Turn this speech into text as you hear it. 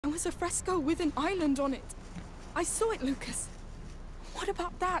There was a fresco with an island on it. I saw it, Lucas. What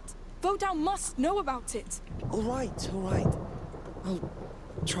about that? Vodal must know about it. All right, all right. I'll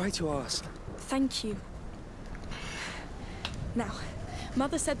try to ask. Thank you. Now,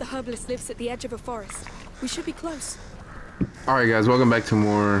 Mother said the herbalist lives at the edge of a forest. We should be close. Alright guys, welcome back to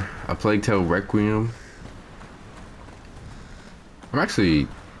more A Plague Tale Requiem. I'm actually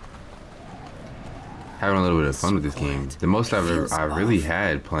having a little bit of fun with this game. The most I've really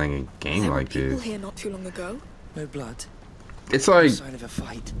had playing a game like this. There were people here not too long ago. No blood. It's like No sign of a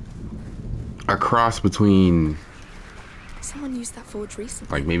fight. a cross between Someone used that forge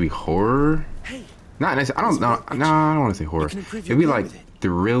recently. like maybe horror. Hey, Not necessarily. I don't want to say horror. It'd be like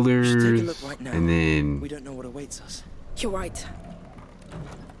thrillers, right now. and then We don't know what awaits us. You're right.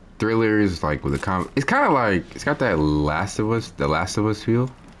 thrillers like with a it's kind of like it's got that the Last of Us feel.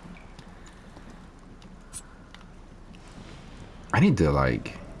 I need to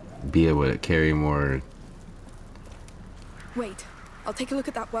like be able to carry more. Wait, I'll take a look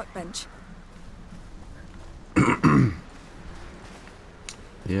at that workbench.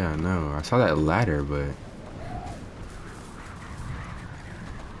 Yeah, no, I saw that ladder, but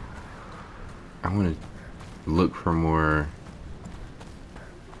I want to look for more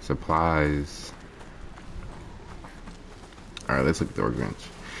supplies. All right, let's look at the workbench.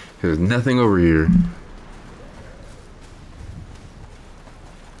 There's nothing over here.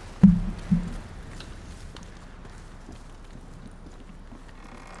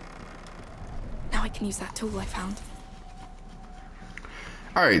 Now I can use that tool I found.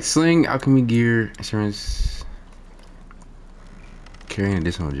 All right, sling, alchemy gear, instruments, carrying an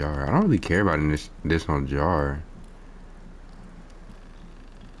additional jar. I don't really care about an additional jar.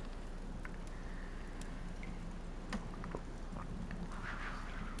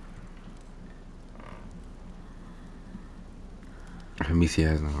 Amicia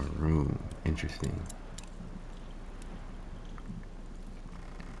has no room. Interesting.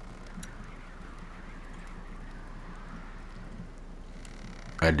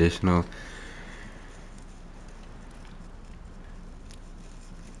 Additional.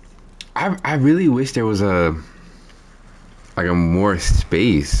 I really wish there was a more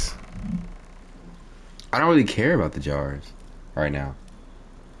space. I don't really care about the jars right now.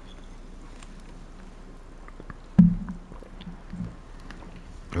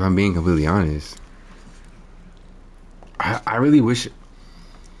 If I'm being completely honest, I really wish.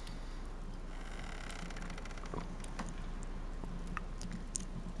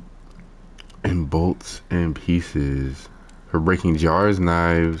 And bolts and pieces for breaking jars,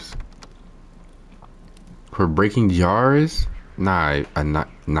 knives. For breaking jars,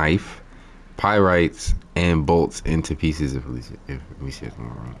 knife, pyrites, and bolts into pieces. If we see it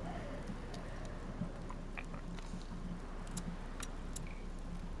wrong.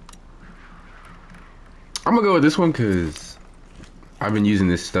 I'm gonna go with this one because I've been using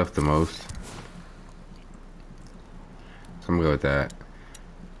this stuff the most. So I'm gonna go with that.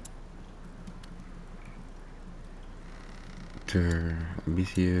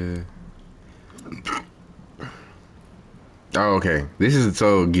 Amicia. Oh, okay. This is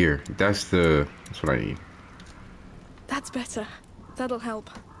so gear. That's what I need. That's better. That'll help.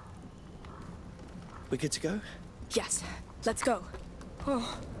 We good to go? Yes, let's go.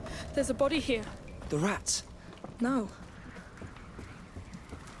 Oh, there's a body here. The rats. No.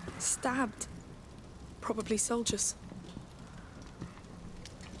 Stabbed. Probably soldiers.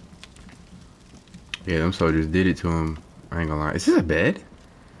 Yeah, them soldiers did it to him. I ain't gonna lie. Is this a bed?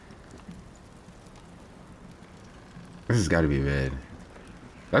 This has got to be a bed.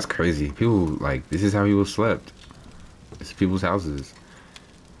 That's crazy. People, like, this is how people slept. It's people's houses.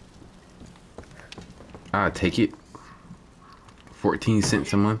 Take it. 14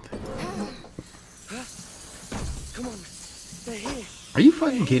 cents a month. Come on, they're here. Are you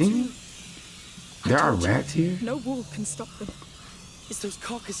fucking kidding me? There are rats here? No wall can stop them. It's those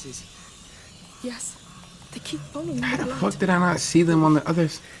carcasses. Yes, they keep following How the the blood. fuck did I not see them on the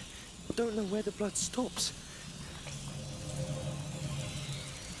others? Don't know where the blood stops.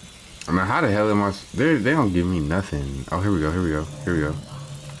 I mean, how the hell am I? They don't give me nothing. Oh, here we go. Here we go. Here we go.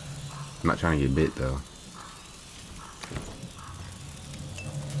 I'm not trying to get bit though.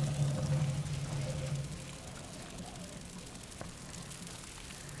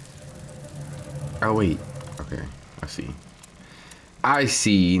 Oh wait. Okay, I see. I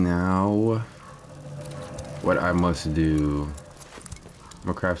see now what I must do. I'm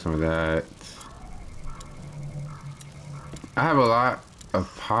gonna craft some of that. I have a lot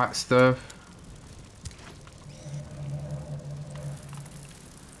of pot stuff.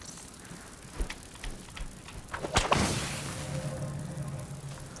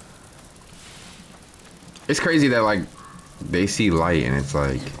 It's crazy that like they see light and it's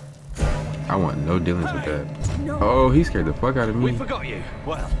like I want no dealings with that. No. Oh, he scared the fuck out of We me. forgot you.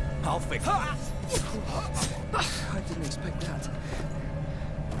 Well, I'll fix it. I didn't expect that.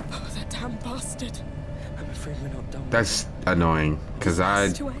 Oh, that damn bastard. I'm afraid we're not done. That's annoying because It I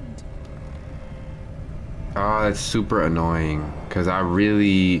has to end. oh, that's super annoying because I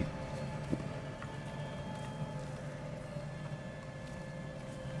really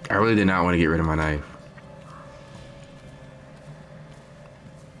did not want to get rid of my knife.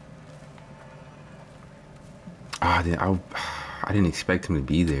 I didn't expect him to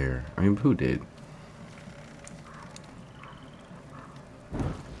be there. I mean, who did?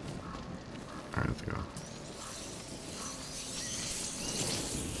 Alright, let's go.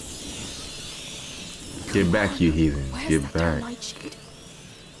 Get back, you heathen. Where's Get that damn back. nightshade?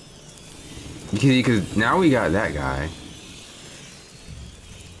 Because now we got that guy.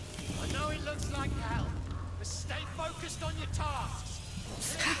 I know it looks like hell, but stay focused on your tasks.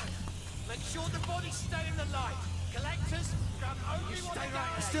 Make sure the bodies stay in the light. Collectors, grab only what they got.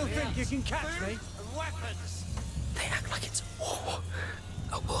 I still think you can catch Food me. and weapons. They act like it's war.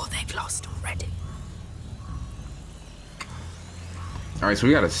 A war they've lost already. Alright, so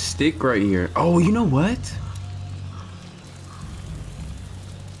we got a stick right here. Oh, you know what?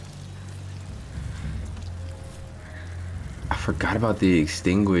 I forgot about the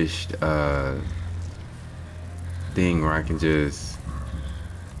extinguished thing where I can just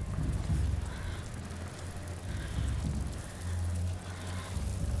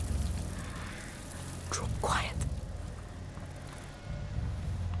Draw quiet.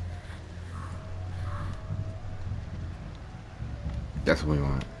 that's what we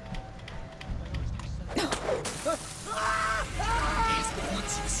want.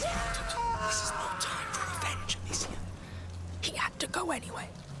 Once he started, this is no time for revenge, Amicia. He had to go anyway.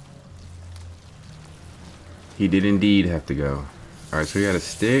 He did indeed have to go. Alright, so we got a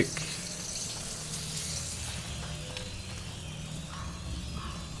stick.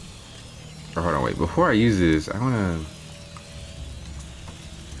 Oh, hold on, wait. Before I use this,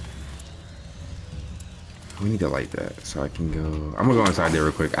 we need to light that so I can go. I'm gonna go inside there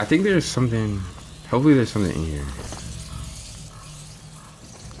real quick. I think there's something. Hopefully there's something in here.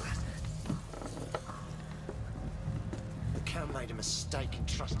 The Count made a mistake in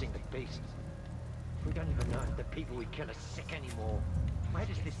trusting the beast. We don't even know if the people we kill are sick anymore. Where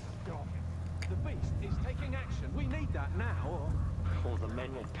does this stop? The beast is taking action. We need that now, All the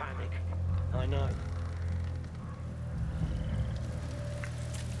men will panic. I know.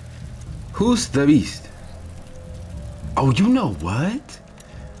 Who's the beast? Oh, you know what?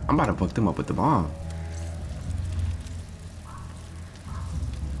 I'm about to fuck them up with the bomb.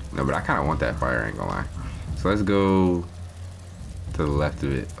 No, but I kind of want that fire, I ain't gonna lie. So let's go to the left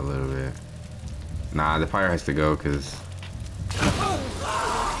of it a little bit. Nah, the fire has to go because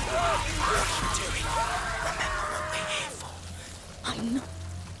I know.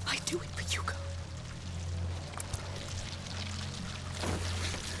 I do it for Hugo.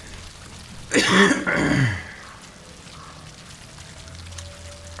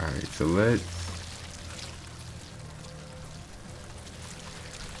 Alright, so let's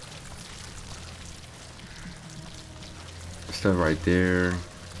stuff right there.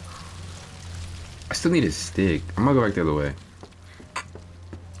 I still need a stick. I'm gonna go back the other way.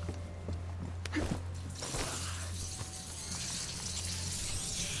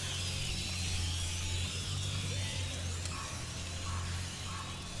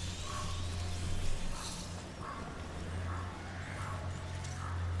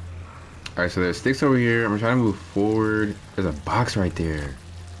 Alright, so there's sticks over here. I'm trying to move forward. There's a box right there.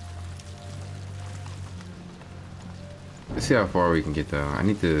 Let's see how far we can get though. I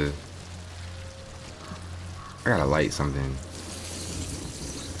gotta light something.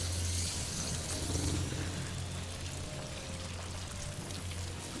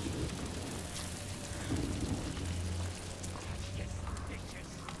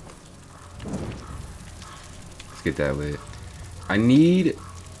 Let's get that lit.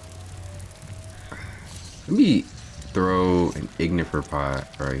 Let me throw an ignifer pot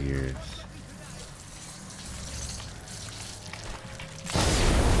right here.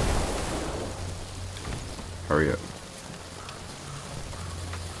 Hurry up.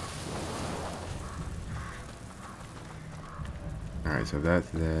 Alright, so that's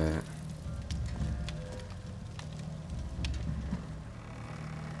that.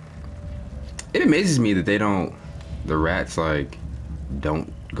 It amazes me that the rats like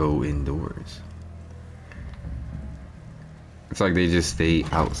don't go indoors. It's like they just stay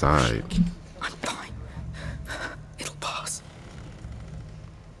outside. I'm fine. It'll pass.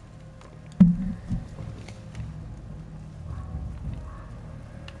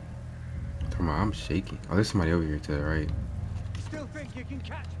 I'm shaking. Oh, there's somebody over here to the right. Still think you can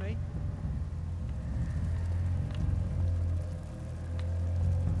catch me?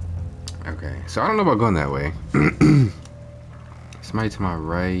 Okay, so I don't know about going that way. Somebody to my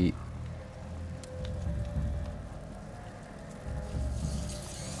right.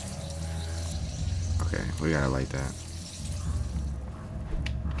 Okay, we gotta light that.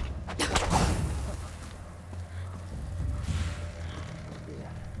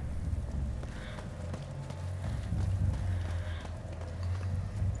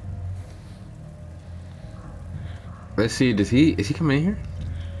 Let's see, is he coming in here?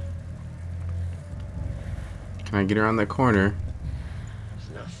 Can I get around that corner?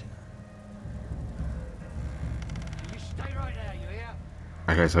 You stay right there, you hear?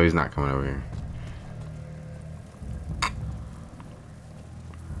 Okay, so he's not coming over here.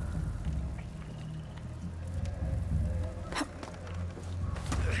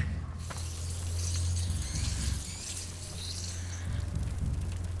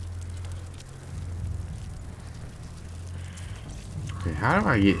 Okay, how do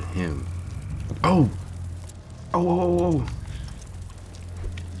I get him? Oh! Oh, whoa, whoa, whoa.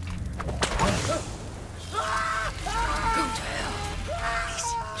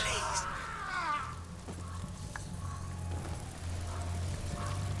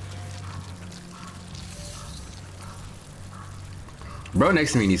 Bro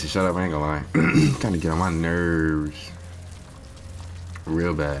next to me needs to shut up, I ain't gonna lie. Trying to get on my nerves.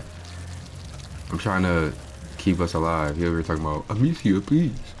 Real bad. I'm trying to keep us alive. He over here talking about, Amicia,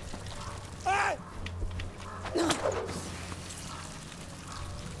 please.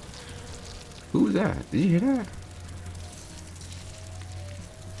 Who was that? Did you hear that?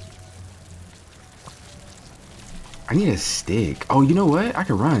 I need a stick. Oh, you know what? I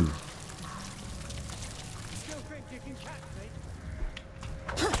can run. Still think you can catch me?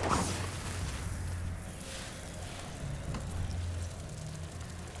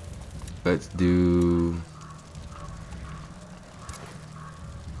 Let's do...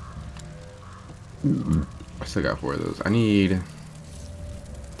 I still got 4 of those. I need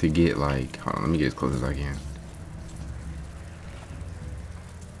to get like... Hold on, let me get as close as I can.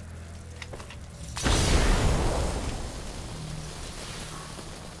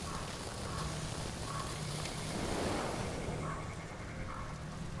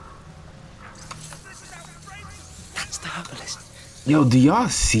 That's the herbalist. Yo, do y'all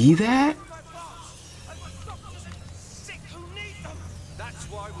see that? Sick who need them. That's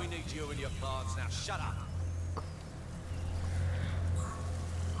why we need you and your plants now. Shut up.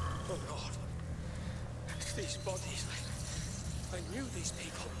 Oh Lord. These bodies. I knew these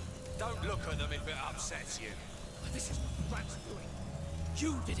people. Don't look at them if it upsets you. This is what Brad's doing.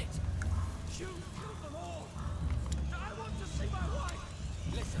 You did it. You killed them all. I want to see my wife.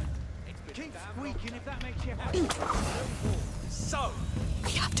 Listen, it's been Keep damn squeaking if that makes you happy. So,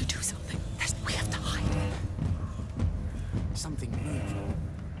 We have to do something. We have to hide. Something moved.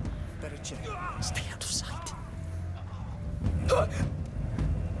 Better check. Stay out of sight. Try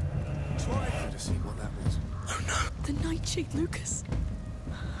to see what that was. Oh no. The nightshade, Lucas.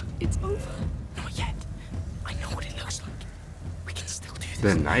 It's over. Not yet. I know what it looks like. We can still do this.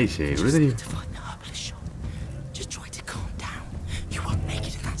 The nightshade. What Just are they? need to find the herbalist shop. Just try to calm down. You won't make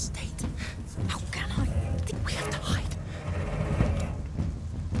it in that state. How can I? We have to hide.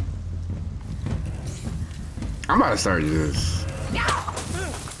 I'm about to start just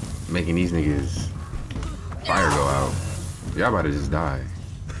making these niggas fire go out. Y'all about to just die.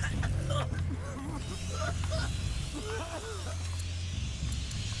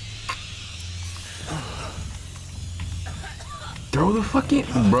 Throw the fucking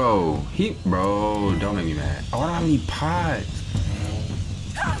bro. Bro, don't make me mad. Oh, I don't have any pots.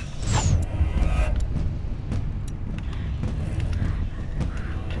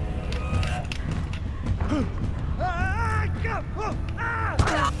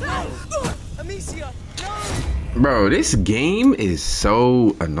 Amicia, Bro, this game is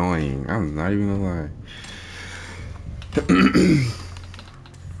so annoying. I'm not even gonna lie.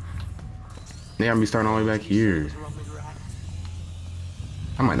 They got me starting all the way back here.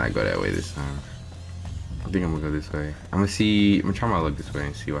 I might not go that way this time. I think I'm gonna go this way. I'm gonna try my luck this way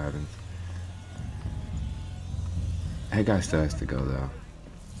and see what happens. That guy still has to go though.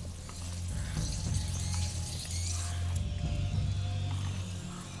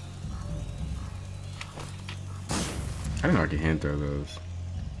 I didn't know I could hand throw those.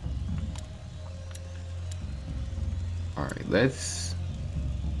 Alright, let's...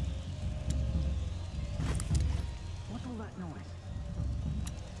 What's all that noise?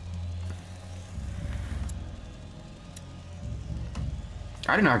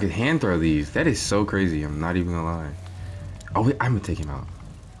 I didn't know I could hand throw these. That is so crazy. I'm not even gonna lie. Oh, wait, I'm gonna take him out.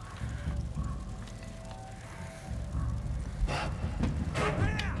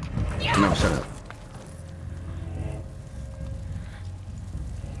 No, shut up.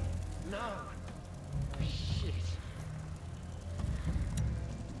 No. Shit.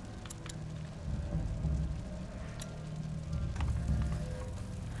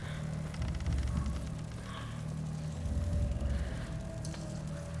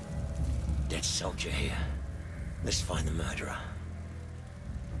 Dead soldier here. Let's find the murderer.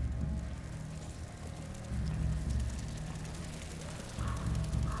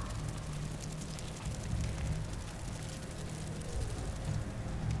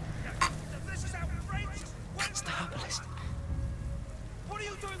 This is outrageous. That's the herbalist. What are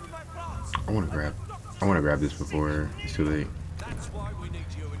you doing with my plants? I wanna grab this before it's too late. That's why we need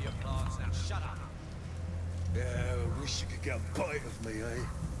you and your plants. Now shut up. Yeah, I wish you could get a bite of me, eh?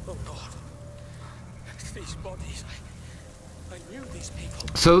 Oh God. These bodies. I knew these people.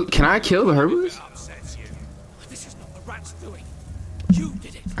 So, can I kill the herbalist? It upsets you. This is not the rat's doing. You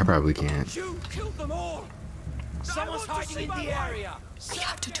did it. I probably can't. You killed them all. Someone's hiding in the area. We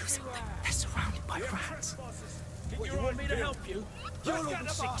have to do something. They're surrounded by rats. What, you want me to help you? You'll all be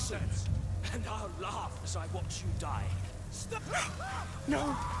sick soon. And I'll laugh as I watch you die. Stop. No,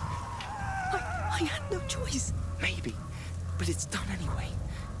 I had no choice. maybe. But it's done anyway.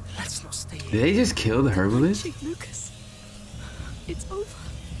 Let's not stay Did here. they just kill the herbalist? Chief Lucas. It's over.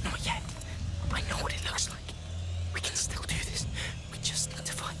 Not yet. I know what it looks like. We can still do this. We just need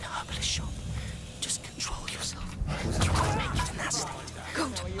to find the herbalist shop. Just control yourself. You won't make it in that state.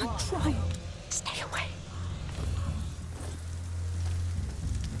 God, I'm trying. Stay away.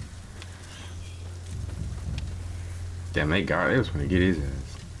 Damn, they was gonna get his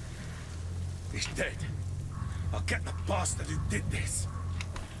ass. He's dead. I'll get the bastard who did this.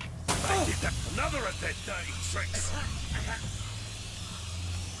 They did that. Another of their dirty tricks.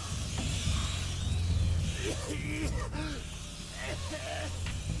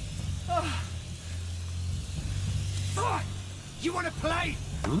 Fine. You want to play?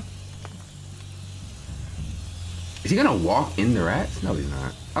 Is he gonna walk in the rats? No, he's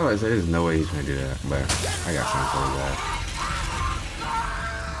not. I was about to say, there's no way he's gonna do that, but I got something for that.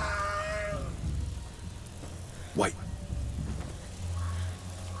 Wait.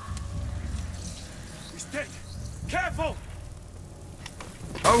 He's dead. Careful!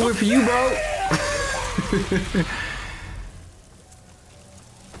 Oh, we're for you, bro!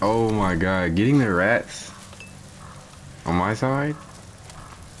 Oh my god, getting the rats on my side?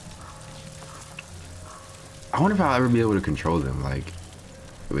 I wonder if I'll ever be able to control them, like,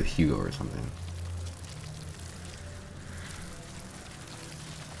 with Hugo or something.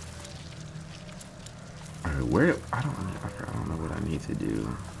 Alright, where do, I don't know what I need to do.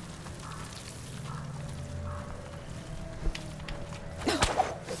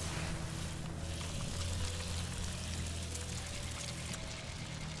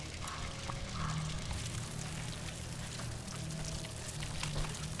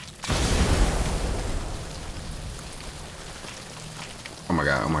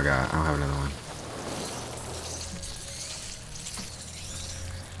 Oh my god, I don't have another one.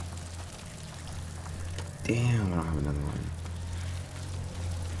 Damn, I don't have another one.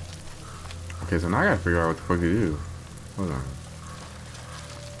 Okay, so now I gotta figure out what the fuck to do. Hold on.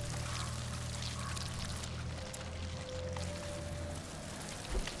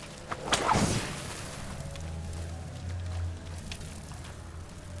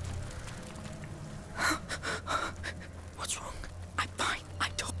 What's wrong? I'm fine. I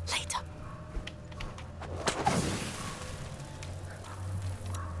talk later.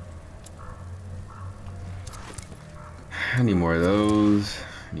 I need more of those.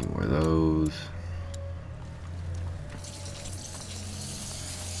 I need more of those.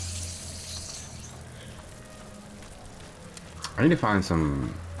 I need to find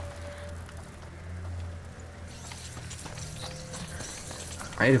some.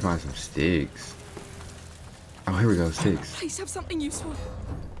 I need to find some sticks. Oh, here we go, sticks. Please have something useful.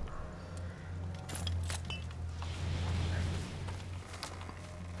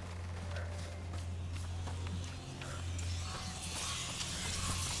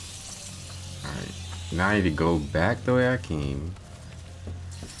 Alright. Now I need to go back the way I came.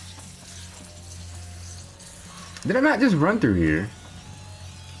 Did I not just run through here?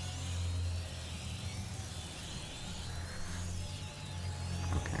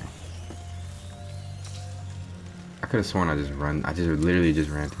 Okay. I could have sworn I just literally just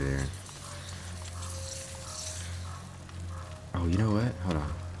ran through there. Oh, you know what? Hold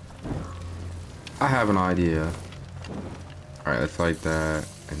on. I have an idea. Alright, Alright, let's light that,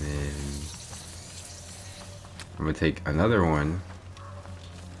 and then I'm gonna take another one.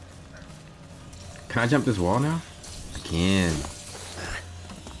 Can I jump this wall now? I can.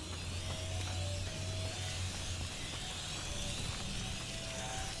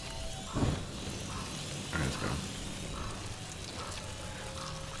 Alright, let's go.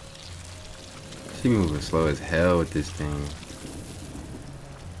 She moving slow as hell with this thing.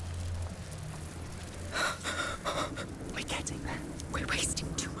 We're getting there. We're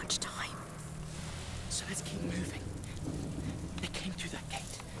wasting too much time. So let's keep moving. They came through that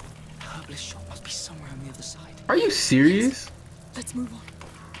gate. The herbalist shop must be somewhere on the other side. Are you serious? Let's move on.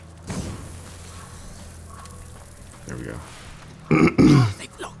 There we go.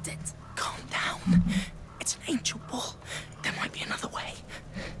 They've locked it. Calm down. It's an ancient wall. There might be another way.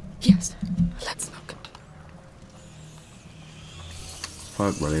 Yes, let's look.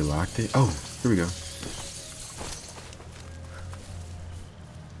 Fuck, bro, they locked it? Oh, here we go.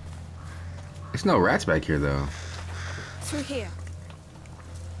 There's no rats back here, though. Through here.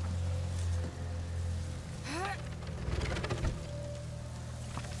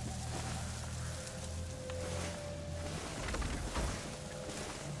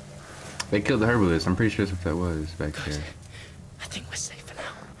 They killed the herbalist. I'm pretty sure that's what that was back there. I think we're safe for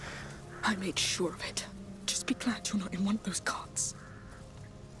now. I made sure of it. Just be glad you're not in one of those carts.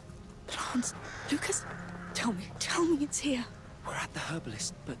 But Hans, Lucas, tell me it's here. We're at the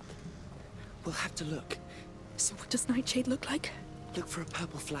herbalist, but we'll have to look. So what does Nightshade look like? Look for a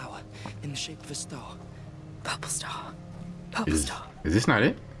purple flower in the shape of a star. Purple star. Purple Is star. this not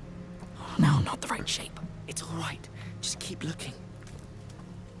it? No, not the right shape. It's all right. Just keep looking.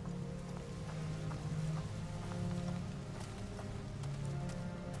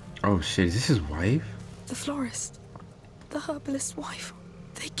 Oh shit, is this his wife? The florist. The herbalist's wife.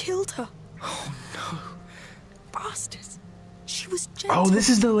 They killed her. Oh no. Bastards. She was gentle. Oh, this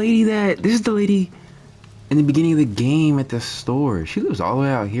is the lady in the beginning of the game at the store. She lives all the way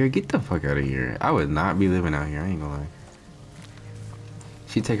out here. Get the fuck out of here. I would not be living out here, I ain't gonna lie.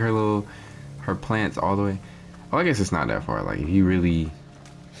 She'd take her plants all the way. Oh, I guess it's not that far. Like, if you really...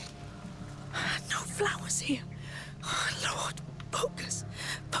 No flowers here. Oh, Lord. Focus.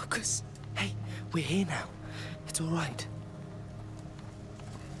 Focus. Hey, we're here now. It's all right.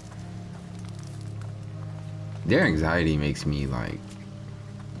 Their anxiety makes me, like,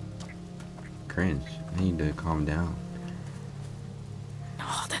 cringe. I need to calm down. No,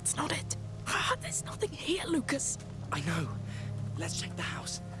 that's not it. There's nothing here, Lucas. I know. Let's check the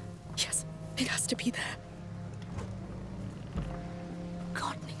house. Yes, it has to be there.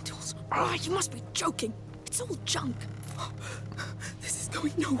 Gardening tools. Ah, you must be joking. It's all junk. This is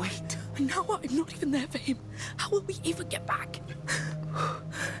going nowhere. Wait. And now I'm not even there for him. How will we ever get back?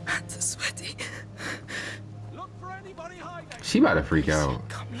 Hands are sweaty. Look for anybody hiding. She about to freak out.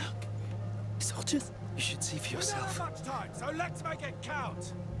 Come look. Soldiers, you should see for We don't yourself. have much time, so let's make it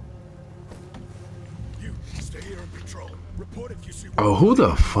count. You stay here and patrol. Report if you see. Oh, who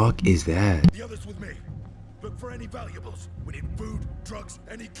the fuck is that? The others with me. Look for any valuables. We need food, drugs,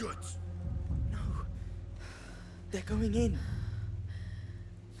 any goods. No. They're going in.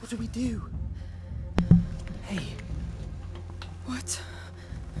 What do we do? Hey, What?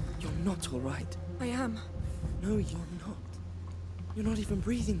 you're not all right. I am. No, you're not. You're not even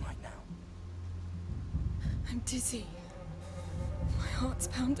breathing right now. I'm dizzy. My heart's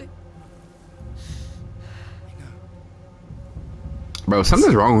pounding. I know. Bro,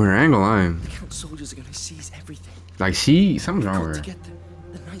 something's wrong with her. I ain't gonna lie. The Count soldiers are gonna seize everything. Like, something's wrong Got with to her. get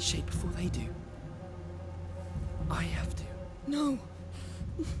the nightshade before they do. I have to. No.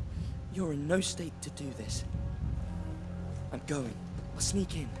 You're in no state to do this. I'm going. I'll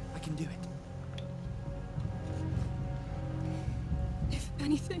sneak in. I can do it. If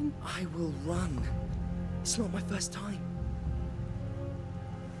anything, I will run. It's not my first time.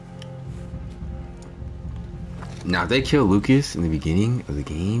 Now, if they kill Lucas in the beginning of the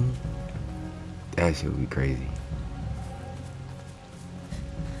game, that shit would be crazy.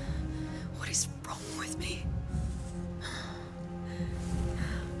 what is wrong with me?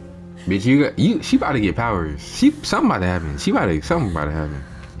 Bitch, she about to get powers. Something about to happen. Something about to happen.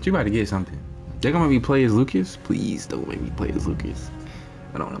 She about to get something. They're gonna make me play as Lucas? Please don't make me play as Lucas.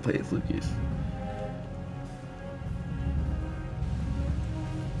 I don't wanna play as Lucas.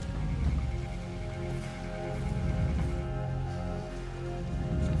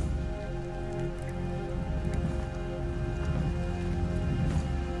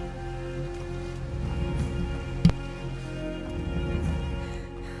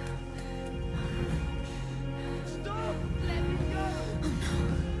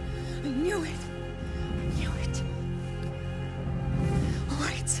 I knew it. I knew it.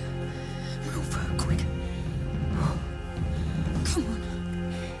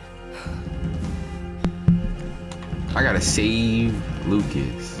 gotta save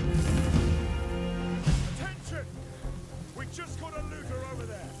Lucas. Attention! We just got a looter over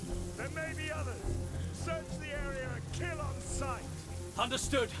there. There may be others. Search the area and kill on sight.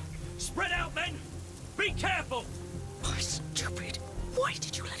 Understood. Spread out, men. Be careful. Oh, stupid. Why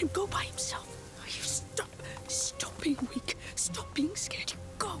did you let him go by himself? Oh, you stop. Stop being weak. Stop being scared. You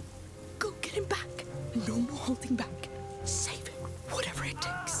go. Go get him back. No more holding back. Save him. Whatever it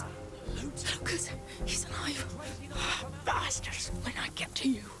takes. Lucas, he's alive. Bastards, when I get to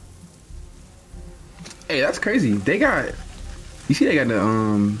you. Hey, that's crazy. They got, you see they got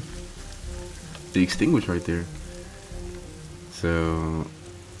the extinguish right there. So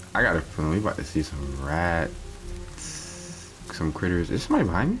I got a feeling we about to see some rats, some critters. Is somebody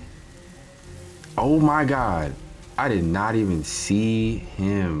behind me? Oh my god, I did not even see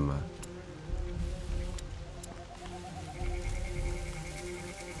him.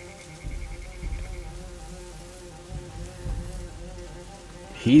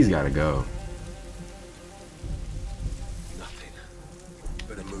 He's gotta go. Nothing.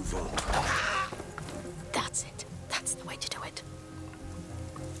 Better move on. That's it. That's the way to do it.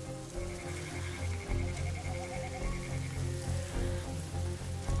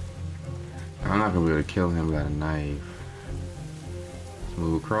 I'm not gonna be able to kill him without a knife. Let's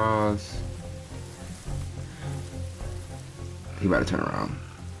move across. He about to turn around.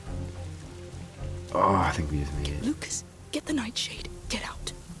 Oh, I think we just made it. Lucas, get the nightshade. Get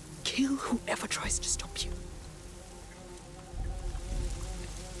out. Kill whoever tries to stop you.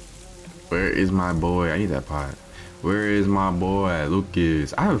 Where is my boy? I need that pot. Where is my boy,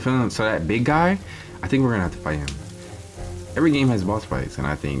 Lucas? I have a feeling, so that big guy, I think we're gonna have to fight him. Every game has boss fights, and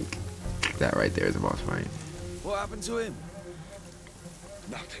I think that right there is a boss fight. What happened to him?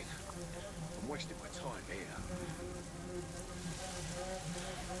 Nothing. I'm wasting my time here.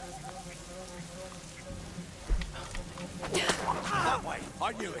 That way.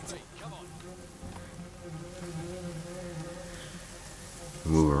 I knew it. Come on.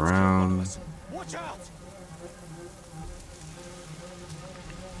 Move around. Watch out.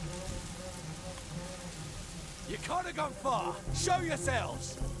 You can't have gone far. Show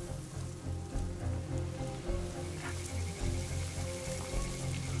yourselves.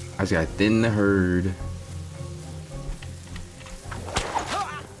 I just gotta thin the herd.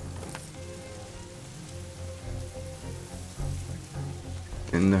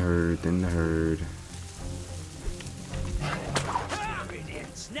 Thin the herd, thin the herd. Ah,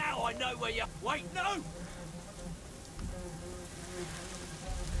 idiots. Now I know where you... Wait, no!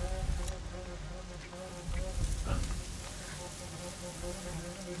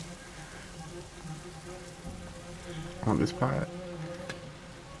 On this pot.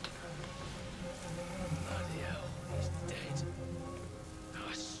 Bloody hell, he's dead.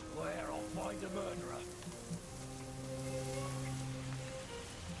 I swear I'll find a murderer.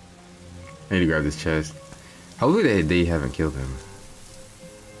 I need to grab this chest. Hopefully they haven't killed him.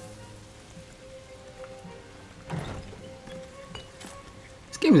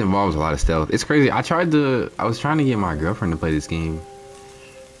 This game involves a lot of stealth. It's crazy. I was trying to get my girlfriend to play this game,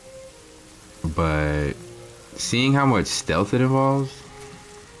 but seeing how much stealth it involves,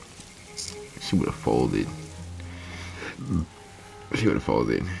 she would have folded. She would have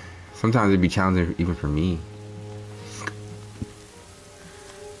folded. Sometimes it'd be challenging even for me.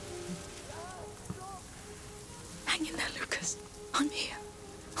 Hang in there, Lucas. I'm here.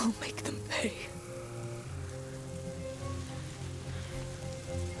 I'll make them pay.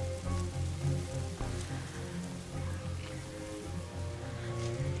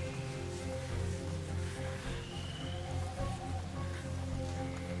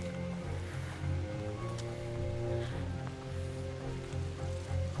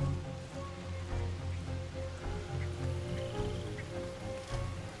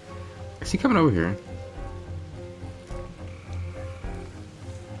 Is he coming over here?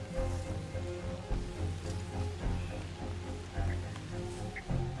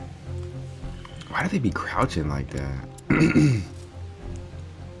 Why do they be crouching like that?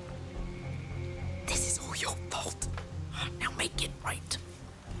 This is all your fault. Now make it right.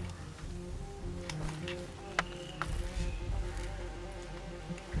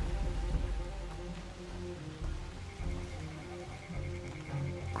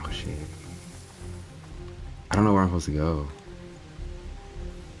 Oh shit. I don't know where I'm supposed to go.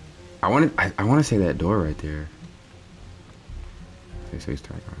 I want to say that door right there. Okay, so he's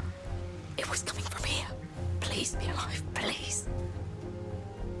turning around. It was coming from here. Please be alive, please.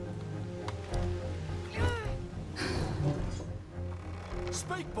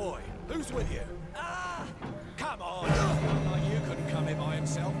 Speak, boy. Who's with you? Ah! Come on. Like you couldn't come here by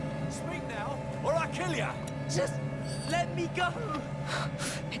himself. Speak now, or I kill you. Just Let me go!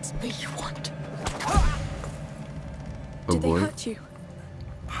 It's me you want. Oh Did boy. they hurt you?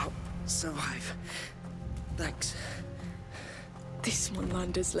 I'll survive. Thanks. This one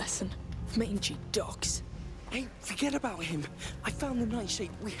learned his lesson. Mangy dogs. Hey, forget about him. I found the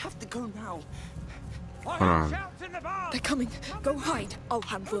nightshade. We have to go now. Hold on. Shouts in the bar! They're coming. Go hide. I'll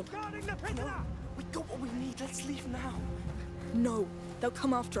handle them. Guarding the prisoner! We got what we need. Let's leave now. No, they'll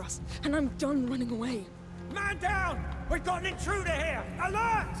come after us, and I'm done running away. Man down! We've got an intruder here!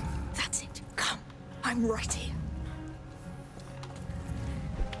 Alert! That's it. Come. I'm right here.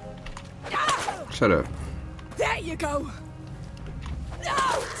 Shut up. There you go.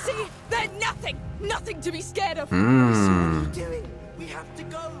 No! See? They're nothing. Nothing to be scared of. What are you doing? We have to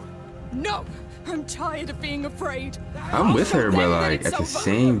go. No! I'm tired of being afraid. I'm with her, but Then like it's at the over.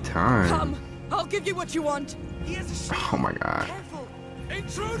 same time. Come. I'll give you what you want. He has a shield. Oh my god. Careful.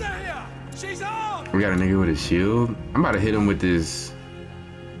 Intruder here! She's armed! We got a nigga with a shield. I'm about to hit him with this.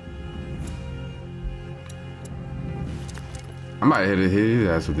 I'm about to hit his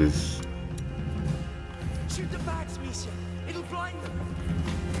ass with this. Shoot the bags, Misha. It'll blind them.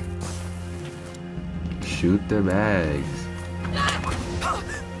 Shoot the bags.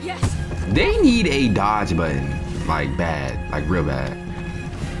 Yes. They need a dodge button. Like bad. Like real bad.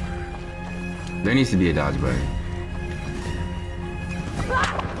 There needs to be a dodge button.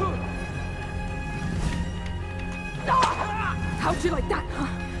 How'd you like that, huh?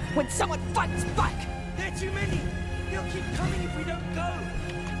 When someone fights back. There are too many. They'll keep coming if we don't go.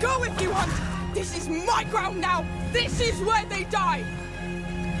 Go if you want. This is my ground now. This is where they die.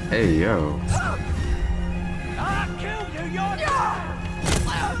 Hey, yo. I killed you! You're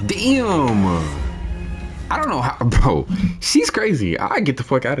Damn. I don't know how, bro. She's crazy. I get the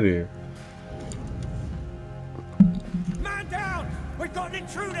fuck out of there. Man down! We've got an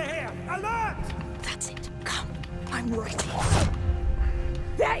intruder here! Alert! That's it. Come. I'm right here.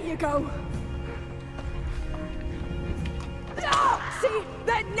 There you go. See?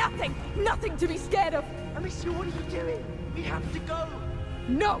 They're nothing. Nothing to be scared of. Amicia, what are you doing? We have to go.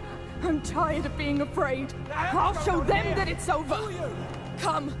 No. I'm tired of being afraid. I'll show them that it's over.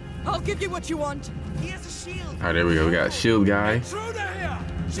 Come. I'll give you what you want. He has a shield. All right, there we go. We got shield guy. Intruder here!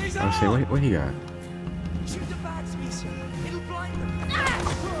 She's Oh shit, armed! what he got? Shoot the bags, Misha. It'll blind them.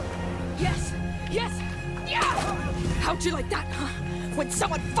 Yes. Yes. Yeah. How'd you like that, huh? When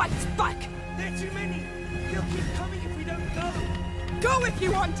someone fights back. There are too many. They'll keep coming if we don't go. Go if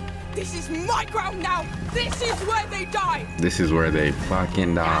you want. This is my ground now. This is where they die. This is where they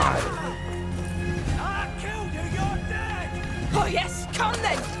fucking die. I killed you! You're dead! Oh yes. Come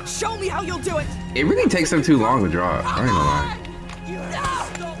then. Show me how you'll do it. It really takes them too long to drop. I ain't gonna lie. You have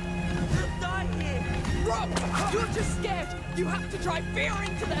to stop. They'll die here. Rob, you're just scared. You have to drive fear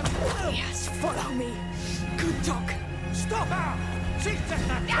into them. Yes, follow me. Good dog. Stop her! She's just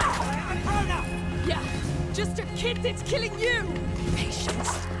a grown up! Yeah, just a kid that's killing you.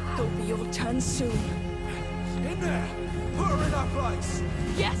 Patience. It'll be your turn soon. In there! Put her in her place!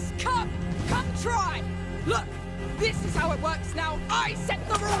 Yes, come try. Look, this is how it works now. I set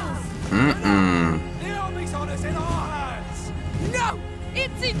the rules. The army's on us in our hands! No,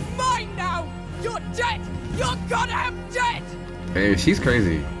 it's in mine now. You're dead. You're goddamn dead. Hey, she's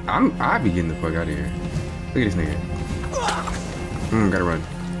crazy. I be getting the fuck out of here. Look at this nigga. Gotta run.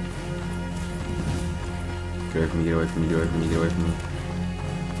 Get away from me, get away from me, get away from me, get away from me.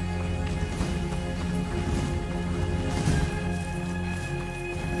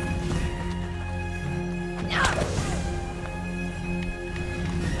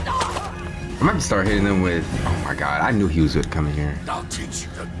 I'm about to start hitting them with, oh my god, I knew he was coming here. I'll teach you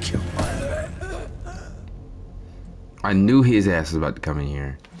to kill. I knew his ass was about to come in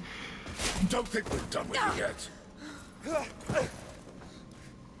here. Don't think we're done with you yet.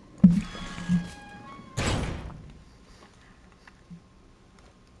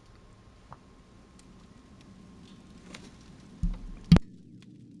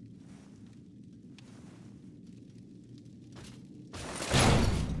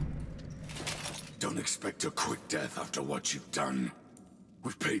 Don't expect a quick death after what you've done.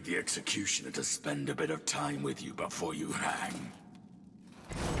 We've paid the executioner to spend a bit of time with you before you hang.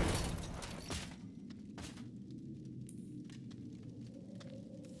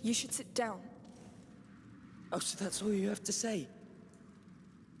 You should sit down. Oh, so that's all you have to say?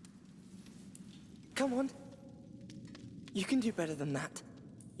 Come on. You can do better than that.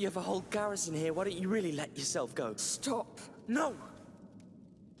 You have a whole garrison here. Why don't you really let yourself go? Stop. No!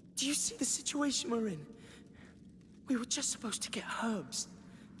 Do you see the situation we're in? We were just supposed to get herbs.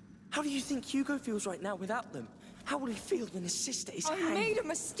 How do you think Hugo feels right now without them? How will he feel when his sister is I hanged? made a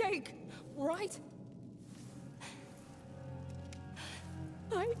mistake, right?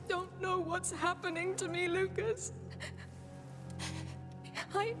 I don't know what's happening to me, Lucas.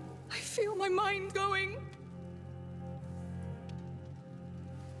 I feel my mind going.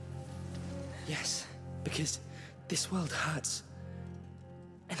 Yes, because this world hurts.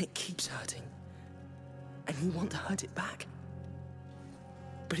 And it keeps hurting. And you want to hurt it back.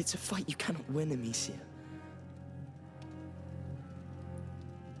 But it's a fight you cannot win, Amicia.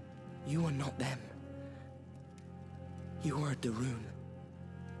 You are not them. You are a Darun.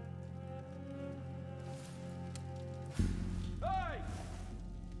 Hey!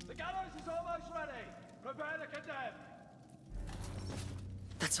 The gallows is almost ready. Prepare the condemned.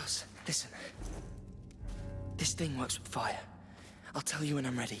 That's us. Listen. This thing works with fire. I'll tell you when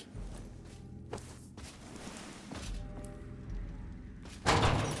I'm ready.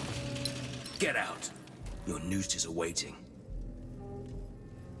 Get out. Your noose is awaiting.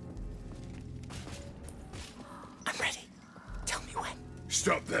 I'm ready. Tell me when.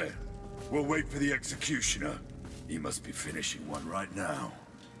 Stop there. We'll wait for the executioner. He must be finishing one right now.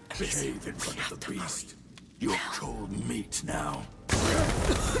 Behave in front of the beast. You're cold meat now.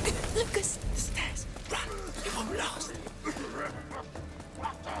 Lucas! The stairs. Run. It won't last.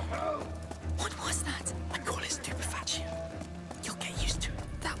 What the hell? What was that? I call it stupefaction. You'll get used to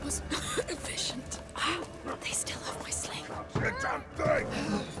it. That was efficient. They still have my sling. Get that thing!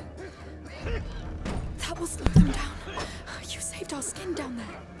 That will slow them down. You saved our skin down there.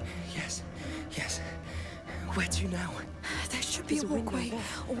 Yes. Yes. Where to now? There should be There's a a window walkway there.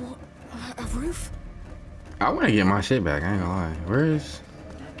 or a roof. I want to get my shit back. I ain't gonna lie. Where is?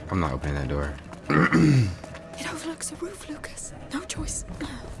 I'm not opening that door. It overlooks a roof, Lucas. No choice.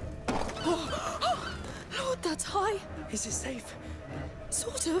 Oh, Lord, that's high. Is it safe?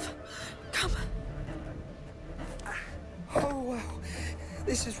 Sort of. Come. Oh, wow.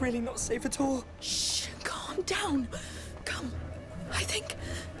 This is really not safe at all. Shh. Calm down. Come. I think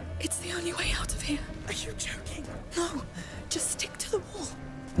it's the only way out of here. Are you joking? No. Just stick to the wall.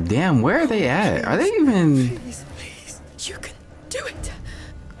 Damn, where are they at? Are they even? Please, please. You can do it.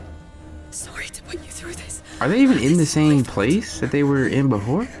 Sorry to put you through this. Are they even in the same place that they were in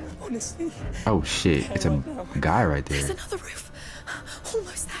before? Honestly. Oh shit! It's a guy right There's there. another roof.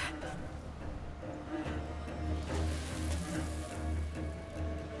 Almost there.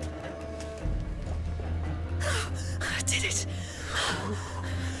 I did it.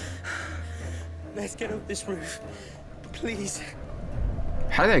 Let's get up this roof. Please.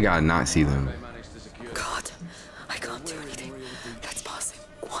 How did that guy not see them? God, I can't do anything. Let's pass it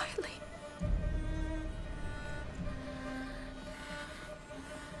quietly.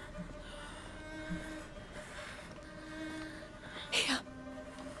 Here.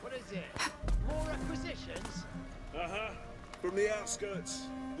 What is it? More requisitions? From the outskirts.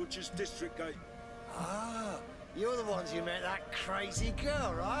 Butcher's District Gate. Ah, you're the ones who met that crazy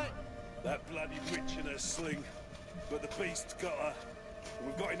girl, right? That bloody witch in her sling. But the beast got her. And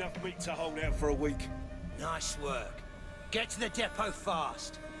we've got enough meat to hold out for a week. Nice work. Get to the depot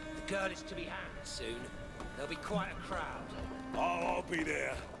fast. The girl is to be hanged soon. There'll be quite a crowd. Oh, I'll be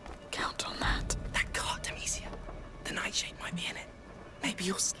there. Count on that. That card, Amicia. The nightshade might be in it. Maybe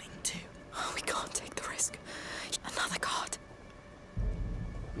your sling too. Oh, we can't take the risk. Another card.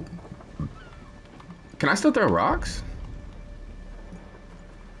 Can I still throw rocks?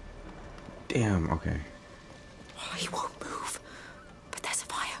 Damn. Okay. He won't move. But there's a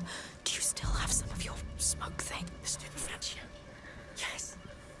fire. Do you still have some of your smoke thing? The stupefaction. Yes.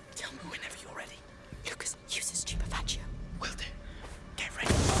 Tell me whenever you're ready. Lucas, use the stupefaction. Will do. Get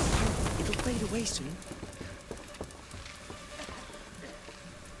ready. It'll fade away soon.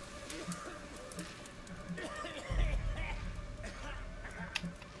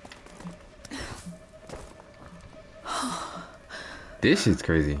 This shit's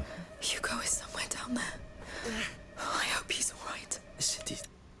crazy. Hugo is somewhere down there. I hope he's all right. The city's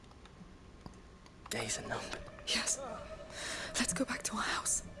days are numbered. Yes. Let's go back to our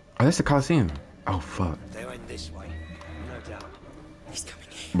house. Oh, that's the Coliseum. Oh fuck. They went this way, no doubt. He's coming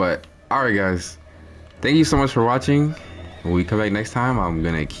here. But alright guys, thank you so much for watching. When we come back next time, I'm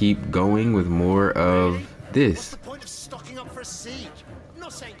gonna keep going with more of What's this. the point of stocking up for a siege? I'm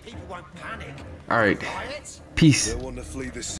not saying people won't panic. Alright, Riots? peace. They'll want to flee the